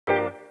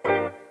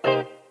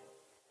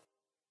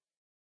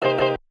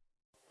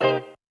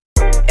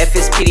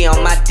this PD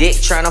on my dick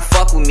tryna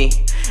fuck with me.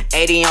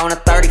 80 on a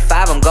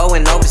 35, I'm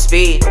going over the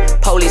speed.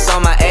 Police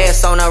on my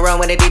ass on the run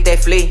when they did that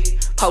flee.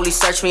 Police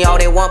search me all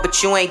they want,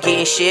 but you ain't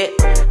getting shit.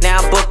 Now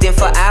I'm booked in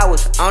for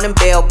hours, on them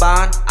bail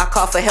bond. I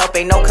call for help,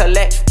 ain't no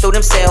collect through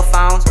them cell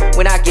phones.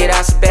 When I get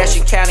out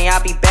Sebastian County,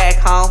 I'll be back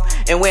home.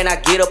 And when I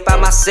get up out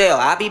my cell,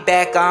 I'll be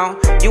back on.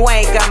 You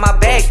ain't got my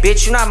back,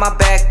 bitch, you not my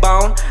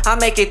backbone. I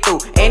make it through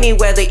any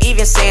weather,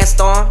 even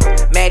sandstorm.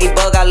 Maddie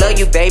Bug, I love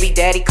you, baby,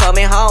 daddy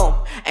coming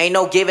home. Ain't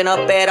no giving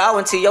up at all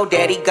until your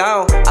daddy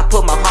gone. I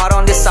put my heart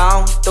on this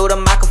song, through the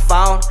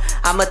microphone.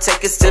 I'ma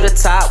take us to the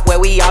top, where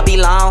we all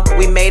belong.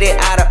 We made it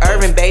out of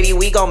urban, baby,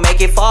 we gon' make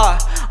it far.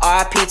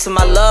 R.I.P. to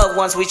my loved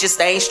ones, we just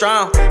staying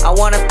strong. I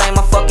wanna thank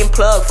my fucking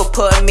plug for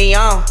putting me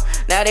on.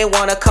 Now they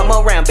wanna come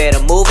around, better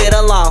move it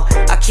along.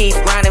 I keep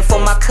grinding for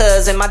my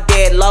cuz and my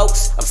dead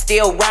lokes. I'm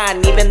still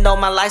riding even though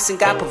my license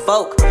got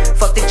provoked.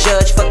 Fuck the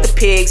judge, fuck the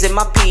pigs and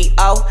my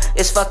P.O.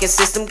 This fucking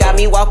system got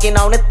me walking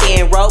on a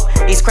thin rope.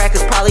 These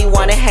crackers probably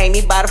wanna hang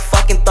me by the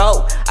fucking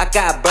throat. I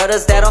got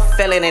brothers that are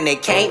failing and they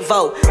can't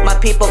vote. My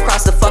people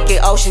cross the fucking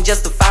ocean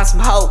just to find some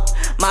hope.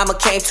 Mama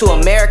came to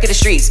America, the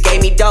streets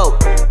gave me dope.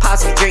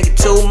 Possibly drinking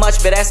too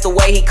much, but that's the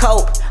way he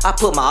cope. I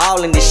put my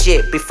all in this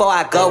shit before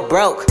I go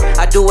broke.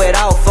 I do it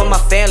all for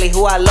my family,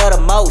 who I love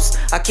the most.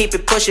 I keep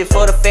it pushing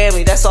for the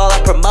family, that's all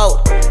I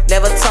promote.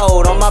 Never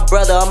told on my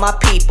brother or my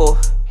people.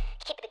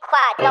 Keep it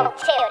quiet, don't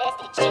tell,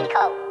 that's the G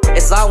code.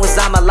 As long as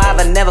I'm alive,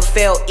 I never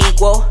felt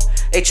equal.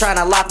 They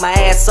tryna lock my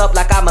ass up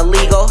like I'm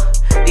illegal.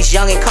 These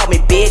youngin' call me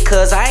big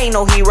cause I ain't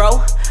no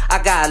hero.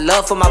 I got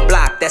love for my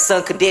block, that's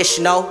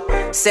unconditional.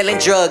 Selling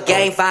drug,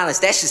 gang violence,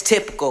 that's just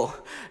typical.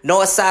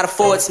 North side of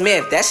Fort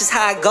Smith, that's just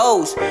how it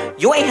goes.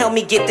 You ain't helped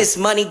me get this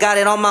money, got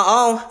it on my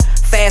own.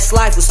 Fast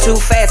life was too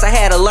fast, I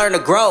had to learn to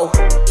grow.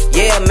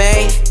 Yeah,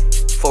 man,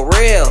 for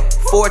real.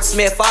 Fort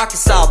Smith,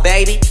 Arkansas,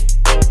 baby.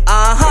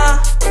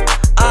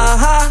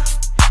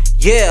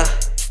 Yeah.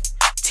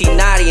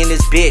 T-Naughty in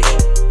this bitch.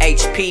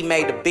 HP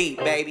made the beat,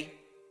 baby.